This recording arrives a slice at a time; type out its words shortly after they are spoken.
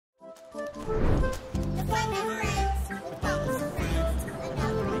The fun never ends with bubbles and friends.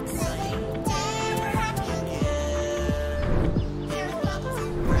 Another exciting day. We're happy again. Here with Bubbles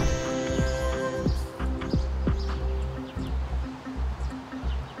and friends.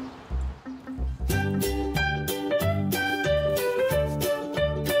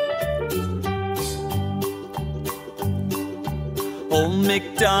 Old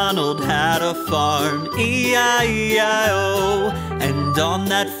MacDonald had a farm, E-I-E-I-O. And on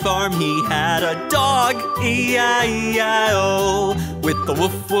that farm he had a dog, E-I-E-I-O. With a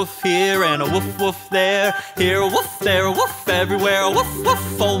woof woof here and a woof woof there. Here a woof, there a woof, everywhere a woof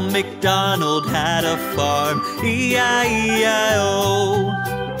woof. Old MacDonald had a farm, E-I-E-I-O.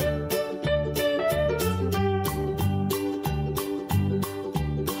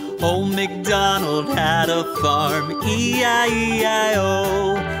 Old MacDonald had a farm,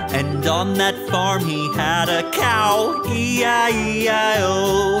 E-I-E-I-O. And on that farm he had a cow,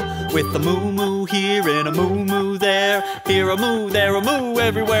 E-I-E-I-O. With a moo-moo here and a moo-moo there. Here a moo, there a moo,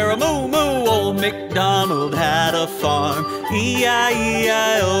 everywhere a moo-moo. Old MacDonald had a farm,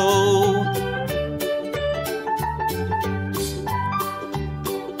 E-I-E-I-O.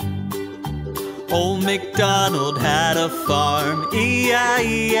 Old MacDonald had a farm,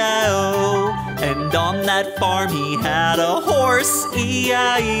 E-I-E-I-O. And on that farm he had a horse,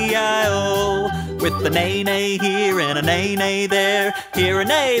 E-I-E-I-O. With a neigh-neigh here and a neigh-neigh there. Here a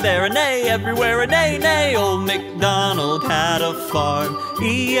neigh, there a neigh, everywhere a neigh-neigh. Old MacDonald had a farm,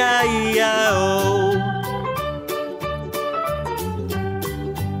 E-I-E-I-O.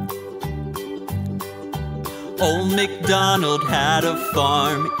 Old MacDonald had a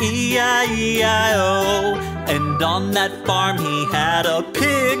farm, E-I-E-I-O. And on that farm he had a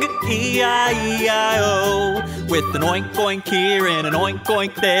pig, E-I-E-I-O. With an oink oink here and an oink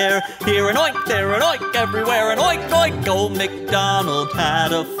oink there. Here an oink, there an oink, everywhere an oink oink. Old MacDonald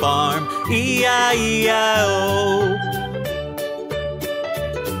had a farm, E-I-E-I-O.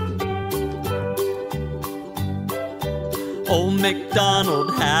 Old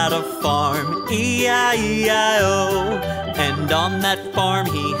MacDonald had a farm, E-I-E-I-O. And on that farm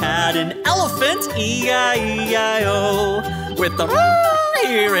he had an elephant, E-I-E-I-O. With a brrr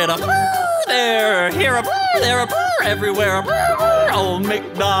here and a brrr there. Here a brrr, there a brrr, everywhere a brrr, brrr. Old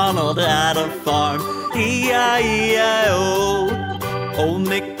MacDonald had a farm, E-I-E-I-O. Old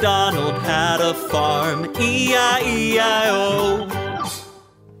MacDonald had a farm, E-I-E-I-O.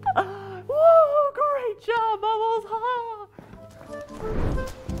 Whoa, great job, Bubbles!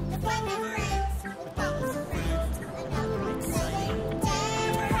 The fun never